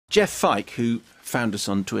Jeff Fike, who found us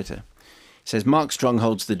on Twitter, says Mark Strong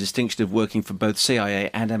holds the distinction of working for both CIA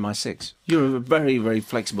and MI6. You're a very, very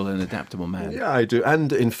flexible and adaptable man. Yeah, I do.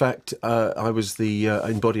 And in fact, I was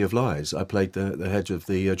in Body of Lies. I played the head of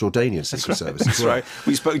the Jordanian Secret Service. That's right.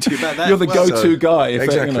 We spoke to you about that. You're the go-to guy.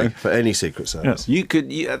 Exactly, for any Secret Service.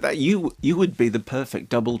 Yes. You would be the perfect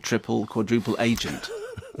double, triple, quadruple agent,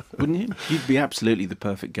 wouldn't you? You'd be absolutely the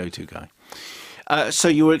perfect go-to guy. So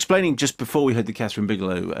you were explaining just before we heard the Catherine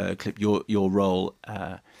Bigelow clip your role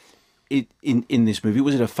in this movie.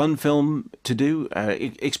 Was it a fun film to do?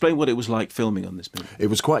 Explain what it was like filming on this movie. It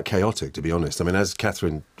was quite chaotic, to be honest. I mean, as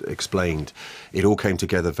Catherine explained, it all came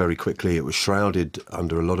together very quickly. It was shrouded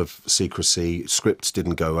under a lot of secrecy. Scripts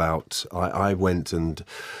didn't go out. I went and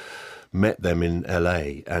met them in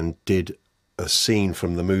LA and did a scene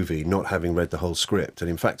from the movie not having read the whole script,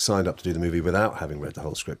 and in fact signed up to do the movie without having read the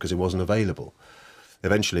whole script because it wasn't available.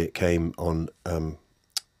 Eventually it came on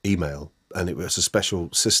email, and it was a special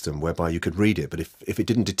system whereby you could read it, but if it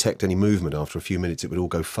didn't detect any movement after a few minutes, it would all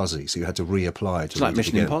go fuzzy, so you had to reapply. It's like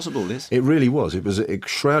Mission Impossible, this. It really was. It was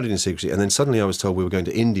shrouded in secrecy, and then suddenly I was told we were going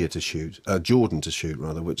to India to shoot, Jordan to shoot,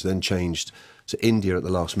 rather, which then changed to India at the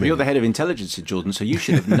last minute. But you're the head of intelligence in Jordan, so you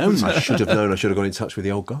should have known that. I should have known. I should have got in touch with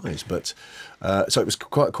the old guys. But so it was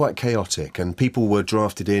quite chaotic, and people were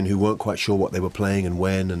drafted in who weren't quite sure what they were playing and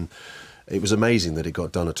when, and it was amazing that it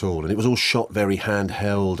got done at all. And it was all shot very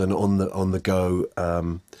handheld and on the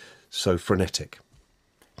go, so frenetic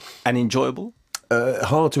and enjoyable.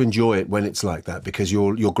 Hard to enjoy it when it's like that because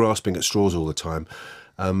you're grasping at straws all the time.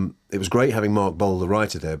 It was great having Mark Bowl, the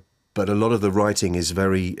writer, there. But a lot of the writing is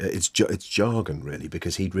it's jargon, really,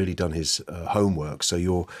 because he'd really done his homework. So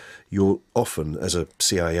you're often, as a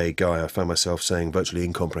CIA guy, I found myself saying virtually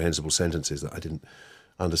incomprehensible sentences that I didn't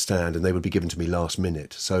understand, and they would be given to me last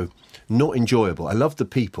minute. So not enjoyable. I loved the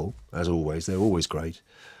people, as always. They're always great.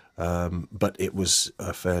 But it was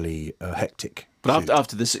fairly hectic. But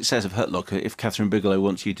after the success of Hurt Locker, if Catherine Bigelow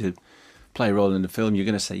wants you to play a role in the film, you're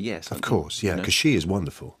going to say yes. Of course, yeah, because she is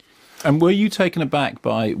wonderful. And were you taken aback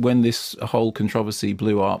by when this whole controversy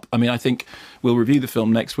blew up? I mean, I think we'll review the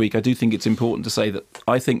film next week. I do think it's important to say that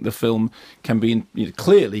I think the film can be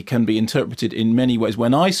clearly can be interpreted in many ways.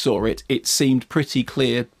 When I saw it, it seemed pretty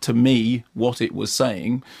clear to me what it was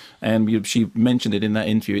saying. And she mentioned it in that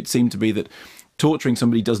interview. It seemed to be that torturing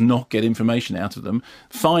somebody does not get information out of them.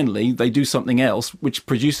 Finally, they do something else, which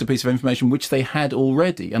produced a piece of information which they had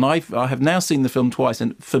already. And I have now seen the film twice,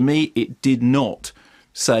 and for me, it did not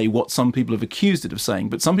say what some people have accused it of saying,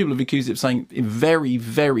 but some people have accused it of saying very,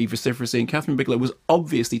 very vociferously, and Catherine Bigelow was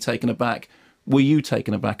obviously taken aback. Were you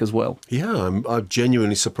taken aback as well? Yeah, I'm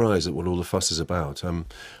genuinely surprised at what all the fuss is about.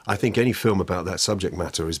 I think any film about that subject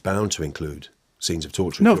matter is bound to include scenes of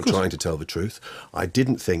torture if you're trying to tell the truth. I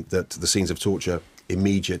didn't think that the scenes of torture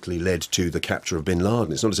immediately led to the capture of bin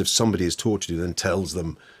Laden. It's not as if somebody has tortured you and then tells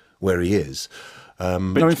them where he is. But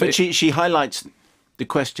in fact, she highlights the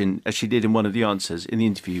question, as she did in one of the answers in the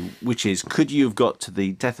interview, which is, could you have got to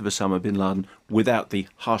the death of Osama bin Laden without the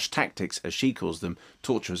harsh tactics, as she calls them,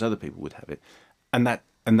 torture as other people would have it? And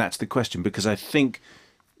that's the question, because I think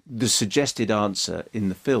the suggested answer in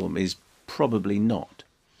the film is probably not.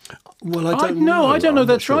 Well, I don't know. I don't know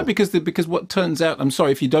that's right, because what turns out, I'm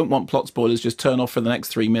sorry, if you don't want plot spoilers, just turn off for the next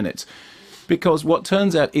 3 minutes. Because what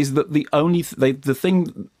turns out is that the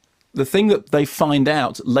thing that they find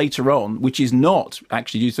out later on, which is not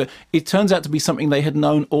actually used, it turns out to be something they had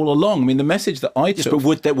known all along. I mean, the message that I took...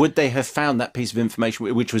 Yes, but would they have found that piece of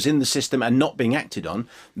information which was in the system and not being acted on?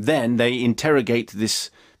 Then they interrogate this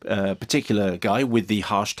particular guy with the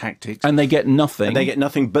harsh tactics. And they get nothing. And they get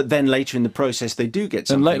nothing, but then later in the process they do get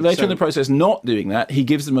something. And later in the process, not doing that, he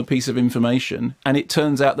gives them a piece of information, and it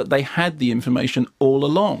turns out that they had the information all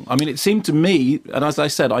along. I mean, it seemed to me, and as I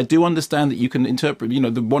said, I do understand that you can interpret,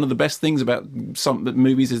 one of the best things about some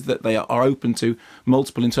movies is that they are open to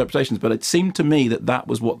multiple interpretations, but it seemed to me that that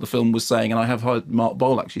was what the film was saying, and I have heard Mark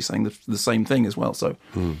Bowl actually saying the same thing as well. So,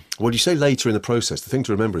 Well, you say later in the process, the thing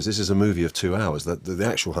to remember is this is a movie of 2 hours, that the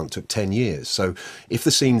actual hunt took 10 years. So if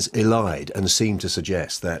the scenes elide and seem to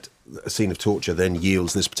suggest that a scene of torture then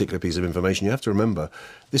yields this particular piece of information, you have to remember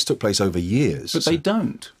this took place over years. But they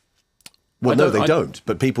don't. Well, no, they don't.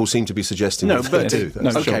 But people seem to be suggesting that they do.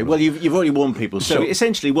 Okay, well, you've already warned people. So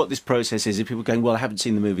essentially what this process is, if people are going, well, I haven't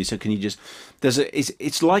seen the movie, so can you just...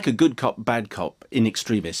 It's like a good cop, bad cop in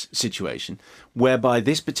extremis situation, whereby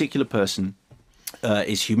this particular person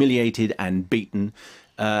is humiliated and beaten,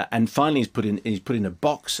 and finally he's put in a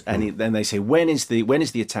box, and then they say, when is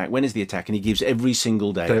the attack? When is the attack? And he gives every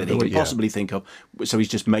single day that he can possibly think of. So he's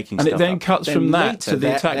just making stuff up. And it then cuts from that to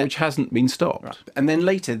the attack which hasn't been stopped. Right. And then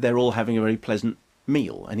later they're all having a very pleasant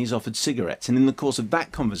meal and he's offered cigarettes, and in the course of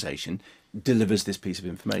that conversation delivers this piece of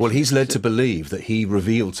information. Well, he's led to believe that he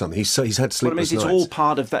revealed something. He's had sleepless nights. It's all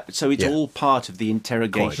part of that. So it's all part of the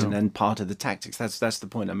interrogation and part of the tactics. That's the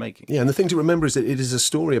point I'm making. Yeah, and the thing to remember is that it is a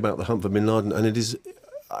story about the hunt for bin Laden, and it is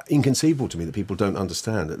inconceivable to me that people don't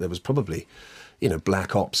understand that there was probably,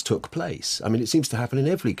 black ops took place. I mean, it seems to happen in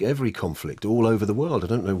every conflict all over the world. I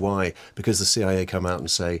don't know why, because the CIA come out and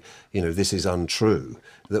say, this is untrue,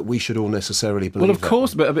 that we should all necessarily believe that. Well, of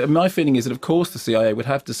course, but my feeling is that, of course, the CIA would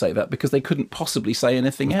have to say that because they couldn't possibly say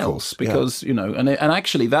anything else. Because, and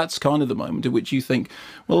actually that's kind of the moment at which you think,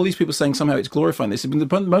 well, all these people saying somehow it's glorifying this. The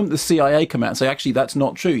moment the CIA come out and say, actually, that's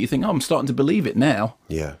not true, you think, I'm starting to believe it now.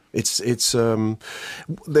 Yeah, it's the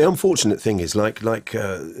unfortunate thing is like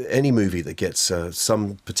any movie that gets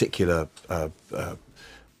some particular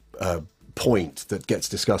point that gets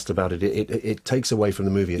discussed about it, it takes away from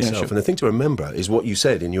the movie itself. Yeah, sure. And the thing to remember is what you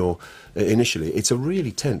said in your initially. It's a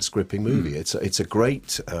really tense, gripping movie. It's a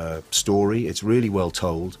great story. It's really well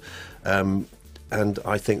told, and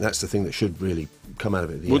I think that's the thing that should really come out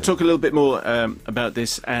of it. We'll talk a little bit more about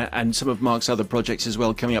this and some of Mark's other projects as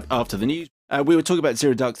well coming up after the news. We were talking about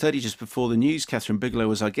Zero Dark 30 just before the news. Catherine Bigelow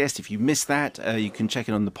was our guest. If you missed that, you can check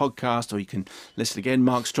it on the podcast or you can listen again.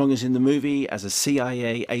 Mark Strong is in the movie as a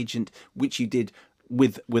CIA agent, which you did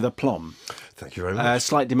with aplomb. Thank you very much.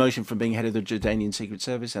 Slight demotion from being head of the Jordanian Secret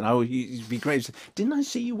Service. And it'd be great. Didn't I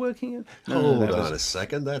see you working at... Hold on a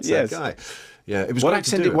second. That's that guy. Yeah, it was what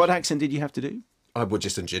accent did you have to do? Well,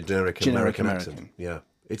 just a generic American accent. Yeah.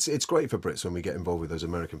 It's great for Brits when we get involved with those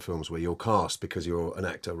American films where you're cast because you're an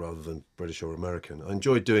actor rather than British or American. I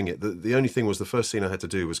enjoyed doing it. The only thing was the first scene I had to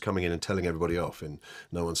do was coming in and telling everybody off in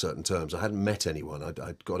no uncertain terms. I hadn't met anyone.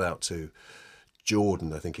 I'd got out to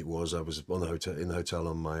Jordan, I think it was. I was in the hotel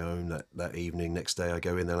on my own that evening. Next day I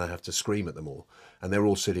go in there and I have to scream at them all. And they're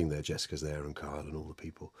all sitting there. Jessica's there and Kyle and all the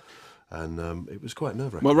people. And it was quite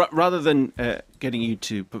nerve-wracking. Well, rather than getting you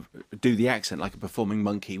to do the accent like a performing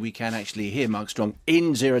monkey, we can actually hear Mark Strong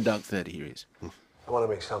in Zero Dark 30. Here he is. I want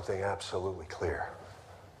to make something absolutely clear.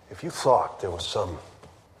 If you thought there was some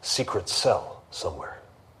secret cell somewhere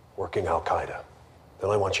working Al-Qaeda, then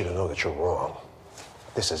I want you to know that you're wrong.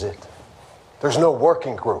 This is it. There's no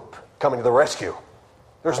working group coming to the rescue.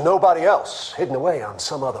 There's nobody else hidden away on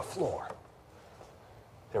some other floor.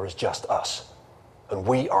 There is just us. And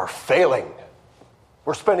we are failing.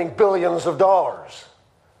 We're spending billions of dollars.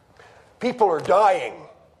 People are dying.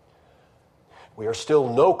 We are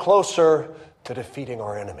still no closer to defeating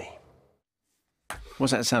our enemy.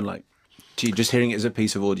 What's that sound like to you, just hearing it as a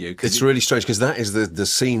piece of audio? It's really strange because that is the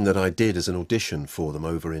scene that I did as an audition for them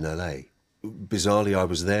over in LA. Bizarrely, I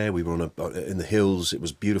was there. We were in the hills. It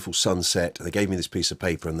was beautiful sunset. They gave me this piece of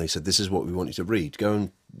paper and they said, "This is what we want you to read. Go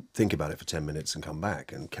and think about it for 10 minutes and come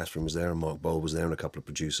back." And Catherine was there and Mark Bowl was there and a couple of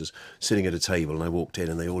producers sitting at a table. And I walked in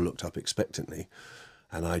and they all looked up expectantly.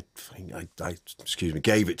 And I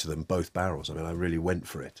gave it to them, both barrels. I mean, I really went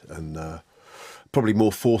for it. And probably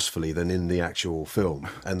more forcefully than in the actual film.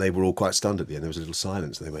 And they were all quite stunned at the end. There was a little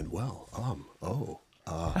silence. And they went, well,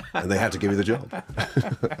 and they had to give me the job.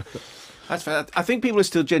 That's fair. I think people are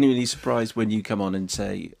still genuinely surprised when you come on and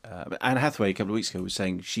say, Anne Hathaway a couple of weeks ago was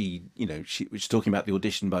saying she was talking about the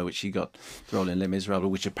audition by which she got the role in Les Miserables,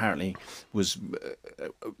 which apparently was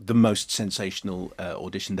the most sensational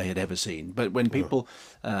audition they had ever seen. But when people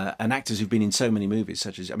and actors who've been in so many movies,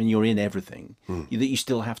 such as, I mean, you're in everything, that you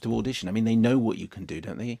still have to audition. I mean, they know what you can do,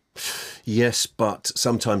 don't they? Yes, but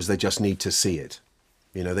sometimes they just need to see it.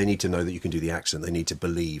 They need to know that you can do the accent. They need to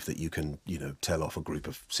believe that you can, tell off a group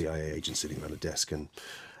of CIA agents sitting around a desk.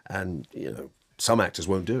 And some actors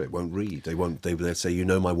won't do it, won't read. They'll say,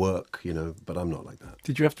 my work, but I'm not like that.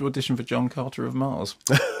 Did you have to audition for John Carter of Mars?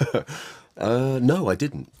 No, I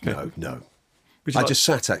didn't. Okay. No. I just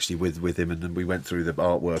sat actually with him and we went through the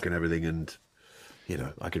artwork and everything and,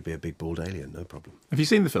 I could be a big bald alien, no problem. Have you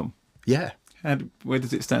seen the film? Yeah. Where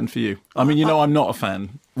does it stand for you? I mean, I'm not a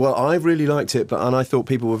fan. Well, I really liked it, and I thought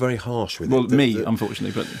people were very harsh with it. Well,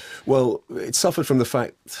 unfortunately, but... Well, it suffered from the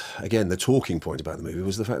fact, again, the talking point about the movie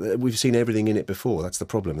was the fact that we've seen everything in it before. That's the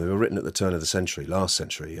problem. They were written at the turn of the century, last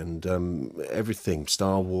century, and everything,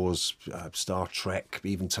 Star Wars, Star Trek,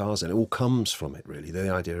 even Tarzan, it all comes from it, really.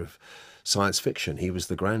 The idea of science fiction. He was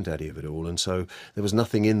the granddaddy of it all, and so there was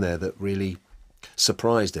nothing in there that really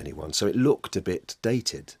surprised anyone, so it looked a bit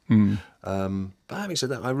dated. But having said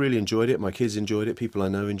that, I really enjoyed it. My kids enjoyed it. People I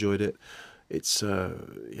know enjoyed it. it's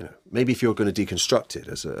maybe if you're going to deconstruct it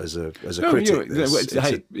as a critic,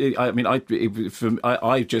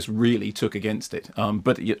 I just really took against it.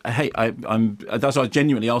 But hey, that's why I was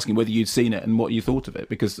genuinely asking whether you'd seen it and what you thought of it,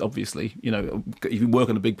 because obviously, if you work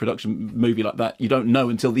on a big production movie like that, you don't know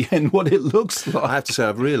until the end what it looks like. I have to say,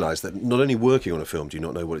 I've realised that not only working on a film do you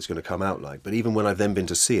not know what it's going to come out like, but even when I've then been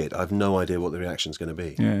to see it, I've no idea what the reaction's going to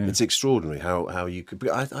be. Yeah. It's extraordinary how you could.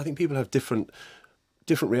 I think people have different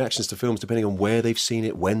reactions to films depending on where they've seen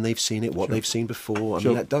it, when they've seen it, what they've seen before. I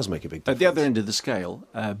mean, that does make a big difference. At the other end of the scale,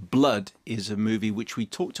 Blood is a movie which we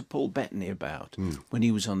talked to Paul Bettany about when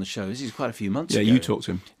he was on the show. This is quite a few months ago. Yeah, you talked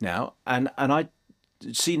to him. Now, and I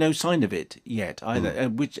see no sign of it yet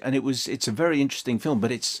either. It's a very interesting film,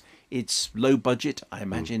 but it's low budget, I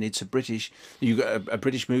imagine. It's you got a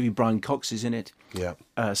British movie. Brian Cox is in it. Yeah.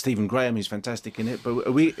 Stephen Graham is fantastic in it. But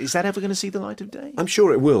is that ever going to see the light of day? I'm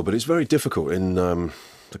sure it will, but it's very difficult in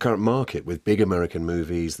the current market with big American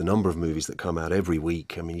movies, the number of movies that come out every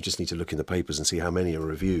week. I mean, you just need to look in the papers and see how many are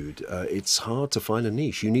reviewed. It's hard to find a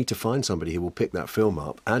niche. You need to find somebody who will pick that film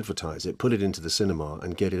up, advertise it, put it into the cinema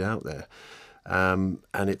and get it out there. And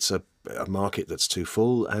it's a market that's too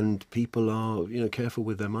full, and people are careful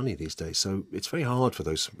with their money these days. So it's very hard for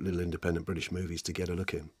those little independent British movies to get a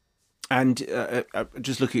look in. And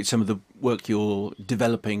just looking at some of the work you're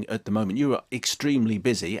developing at the moment, you are extremely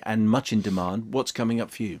busy and much in demand. What's coming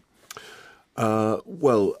up for you? A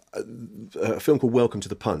film called Welcome to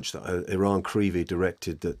the Punch that Iran Creevy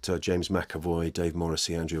directed, that James McAvoy, Dave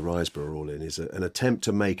Morrissey, Andrew Riseborough are all in, is an attempt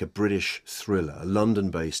to make a British thriller, a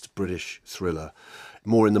London-based British thriller,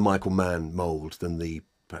 more in the Michael Mann mould than the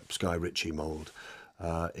perhaps Guy Ritchie mould.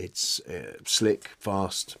 It's slick,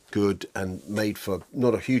 fast, good, and made for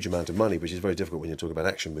not a huge amount of money, which is very difficult when you're talking about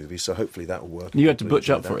action movies. So hopefully that will work. You had to butch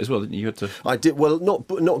up for it as well, didn't you? I did. Well,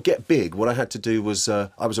 not get big. What I had to do was I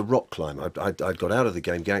was a rock climber. I'd got out of the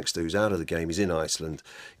game. Gangster who's out of the game. He's in Iceland,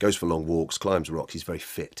 goes for long walks, climbs rocks. He's very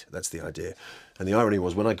fit. That's the idea. And the irony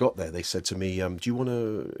was, when I got there, they said to me, are you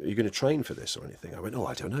going to train for this or anything? I went,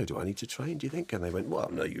 I don't know. Do I need to train, do you think? And they went, well,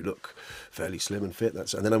 no, you look fairly slim and fit.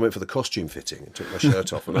 And then I went for the costume fitting and took my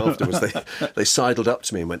shirt off. And afterwards, they sidled up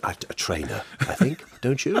to me and went, a trainer, I think,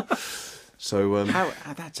 don't you? So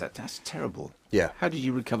that's terrible. Yeah. How did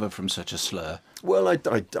you recover from such a slur? Well, I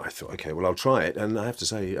thought, okay, well, I'll try it. And I have to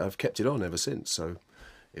say, I've kept it on ever since. So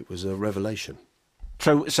it was a revelation.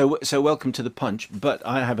 So welcome to the Punch. But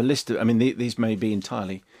I have a list of, I mean, these may be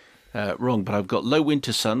entirely wrong, but I've got Low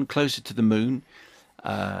Winter Sun, Closer to the Moon.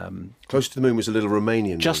 Closer to the Moon was a little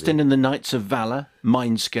Romanian Justin movie. and the Knights of Valor,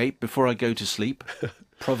 Mindscape, Before I Go to Sleep,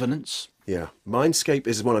 Provenance. Yeah, Mindscape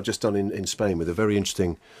is one I've just done in Spain with a very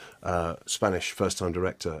interesting Spanish first-time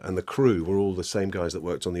director, and the crew were all the same guys that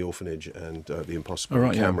worked on The Orphanage and The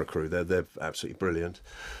Impossible, camera crew. They're absolutely brilliant.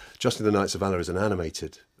 Justin and the Knights of Valor is an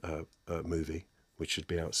animated movie, which should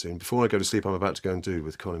be out soon. Before I Go to Sleep, I'm about to go and do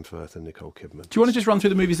with Colin Firth and Nicole Kidman. Do you want to just run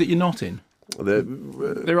through the movies that you're not in?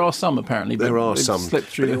 There are some, apparently. But there are some. Slipped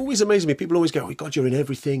through. But it always amazes me. People always go, "Oh God, you're in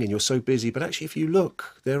everything, and you're so busy." But actually, if you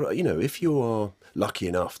look, there are, if you are lucky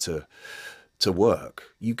enough to work,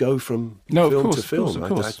 you go from film to film. Of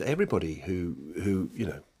course. Everybody who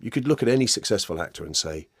you could look at any successful actor and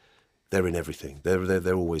say they're in everything.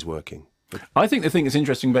 They're always working. I think the thing that's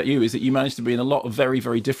interesting about you is that you manage to be in a lot of very,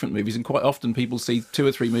 very different movies, and quite often people see 2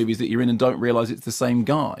 or 3 movies that you're in and don't realise it's the same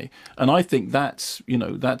guy. And I think that's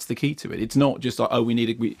the key to it. It's not just like,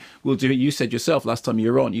 we'll do it. You said yourself last time you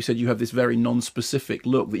were on, you said you have this very non-specific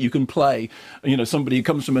look that you can play. Somebody who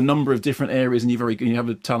comes from a number of different areas, and you have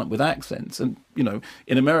a talent with accents. And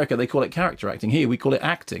in America they call it character acting. Here we call it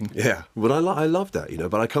acting. Yeah, well, I love that.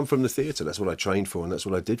 But I come from the theatre. That's what I trained for, and that's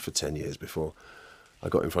what I did for 10 years before I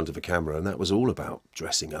got in front of a camera, and that was all about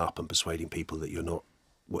dressing up and persuading people that you're not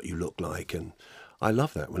what you look like. And I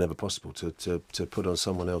love that whenever possible, to put on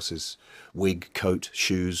someone else's wig, coat,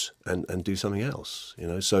 shoes, and do something else.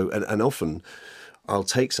 So and often I'll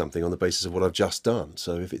take something on the basis of what I've just done.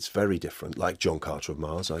 So if it's very different, like John Carter of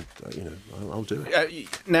Mars, I'll do it.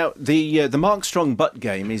 Now the Mark Strong butt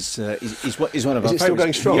game is one of our favourites. Still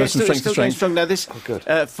going strong? Yeah, still going strong. Now this, good.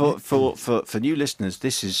 For new listeners,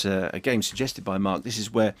 this is a game suggested by Mark. This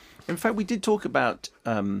is where, in fact, we did talk about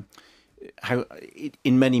how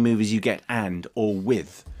in many movies you get and or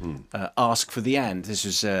with. Ask for the and. This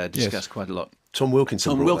was discussed quite a lot. Tom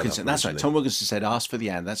Wilkinson. That's right. Tom Wilkinson said, "Ask for the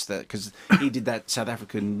and." That's because he did that South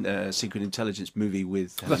African secret intelligence movie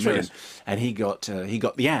with Mirren, and he got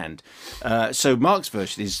the and. So Mark's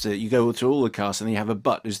version is you go through all the cast and then you have a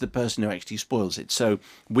but who's the person who actually spoils it. So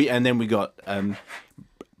we got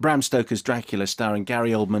Bram Stoker's Dracula starring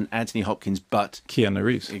Gary Oldman, Anthony Hopkins, but Keanu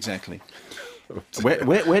Reeves. Exactly.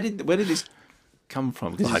 Where did this? come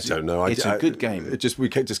from? 'Cause I don't know. It's a good game. We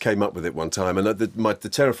just came up with it one time, and the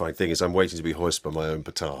terrifying thing is I'm waiting to be hoisted by my own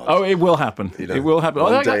petard. Oh, it will happen. You know, it will happen.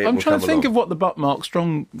 one day it I'm will trying to come think along. of what the Mark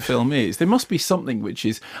Strong film is. There must be something which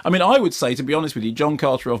is. I mean, I would say, to be honest with you, John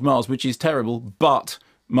Carter of Mars, which is terrible, but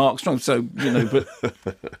Mark Strong. So but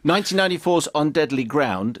 1994's On Deadly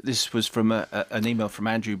Ground. This was from an email from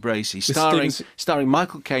Andrew Bracey, starring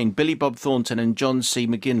Michael Caine, Billy Bob Thornton, and John C.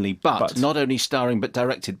 McGinley. But not only starring but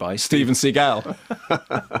directed by Steven Seagal.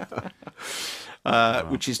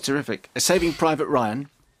 Which is terrific. Saving Private Ryan,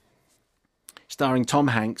 starring Tom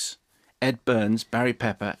Hanks, Ed Burns, Barry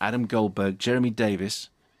Pepper, Adam Goldberg, Jeremy Davis,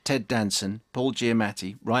 Ted Danson, Paul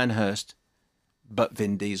Giamatti, Ryan Hurst, but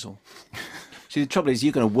Vin Diesel. See, the trouble is,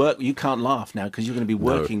 you're going to work. You can't laugh now because you're going to be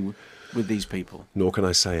working with these people. Nor can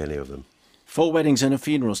I say any of them. 4 Weddings and a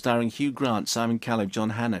Funeral, starring Hugh Grant, Simon Callow,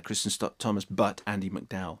 John Hannah, Kristen Stott Thomas, but Andy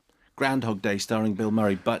McDowell. Groundhog Day, starring Bill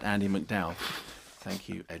Murray, but Andy McDowell. Thank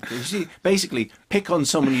you, Ed. You see, basically, pick on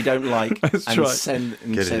someone you don't like and send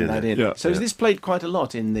that in. Yeah. So is this played quite a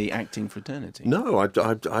lot in the acting fraternity? No,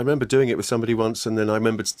 I remember doing it with somebody once, and then I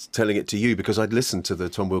remember telling it to you because I'd listened to the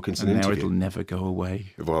Tom Wilkinson And now interview. it'll never go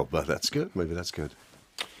away. Well, that's good. Maybe that's good.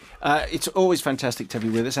 It's always fantastic to have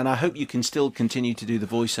you with us, and I hope you can still continue to do the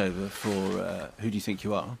voiceover for Who Do You Think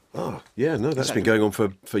You Are? Oh, yeah, no, that's been going on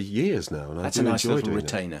for years now, and That's I a do nice enjoy little doing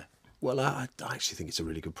retainer. It. Well, I actually think it's a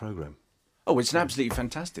really good programme. Oh, it's an absolutely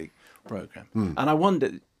fantastic programme. And I wonder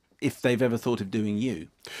if they've ever thought of doing you.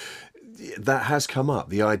 That has come up,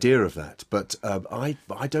 the idea of that, but I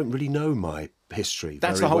don't really know my history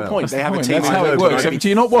That's very the whole well. point. They have a team. That's how it works. Do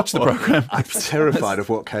you not watch the programme? I'm terrified of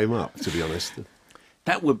what came up, to be honest.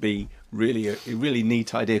 That would be really a really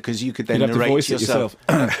neat idea because you could then You'd have to narrate voice it yourself.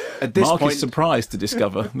 At this Mark point, is surprised to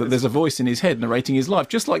discover that there's a voice in his head narrating his life,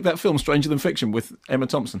 just like that film Stranger Than Fiction with Emma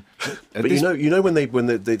Thompson. But you know when they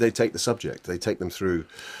take the subject, they take them through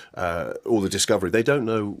all the discovery. They don't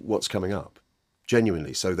know what's coming up,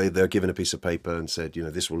 genuinely. So they're given a piece of paper and said,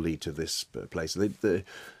 this will lead to this place. The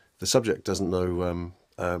subject doesn't know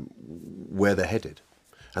where they're headed.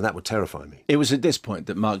 And that would terrify me. It was at this point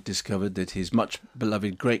that Mark discovered that his much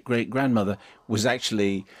beloved great-great-grandmother was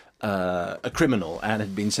actually a criminal and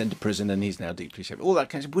had been sent to prison, and he's now deeply ashamed. All that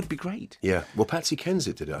kind of would be great. Yeah. Well, Patsy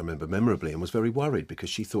Kensit did it, I remember, memorably, and was very worried because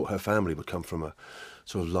she thought her family would come from a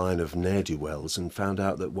sort of line of ne'er-do-wells, and found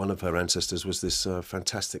out that one of her ancestors was this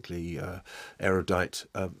fantastically erudite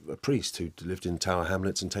priest who lived in Tower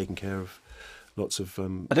Hamlets and taken care of lots of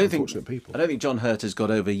unfortunate people. I don't think John Hurt has got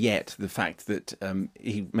over yet the fact that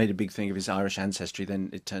he made a big thing of his Irish ancestry. Then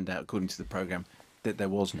it turned out, according to the programme, that there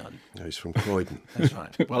was none. No, he's from Croydon. That's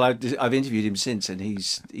right. Well, I've interviewed him since, and he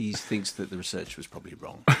thinks that the research was probably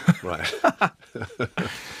wrong. Right.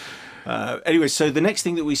 Anyway, so the next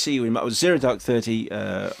thing that we see you in was Zero Dark 30.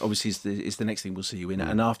 Obviously, is the next thing we'll see you in,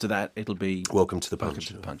 and after that, it'll be Welcome to the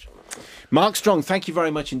Punch. Mark Strong, thank you very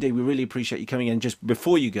much indeed. We really appreciate you coming in. Just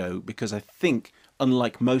before you go, because I think,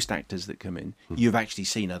 unlike most actors that come in, you've actually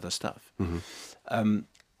seen other stuff.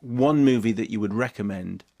 One movie that you would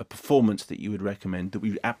recommend, a performance that you would recommend that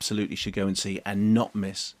we absolutely should go and see and not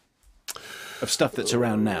miss, of stuff that's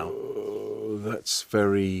around now. That's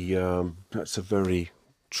a very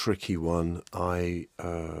tricky one. I'm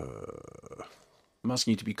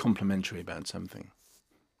asking you to be complimentary about something.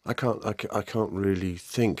 I can't really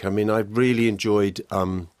think. I mean, I really enjoyed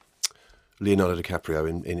Leonardo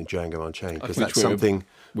DiCaprio in Django Unchained, because that's something.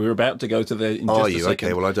 We're about to go to the. In Are just a you? second.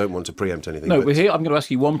 Okay, well, I don't want to preempt anything. No, but we're here. I'm going to ask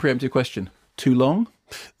you one preemptive question. Too long?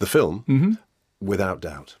 The film, without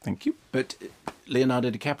doubt. Thank you. But Leonardo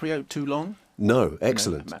DiCaprio, too long? No,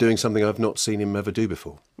 excellent. Doing something I've not seen him ever do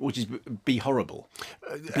before. Which is be horrible.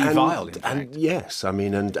 Be vile, in fact. And yes, I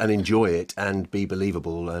mean, and enjoy it and be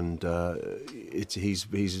believable, and he's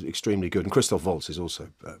extremely good. And Christoph Waltz is also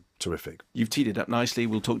terrific. You've teed it up nicely.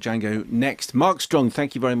 We'll talk Django next. Mark Strong,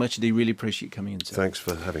 thank you very much indeed. Really appreciate you coming in, sir. Thanks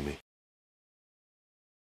for having me.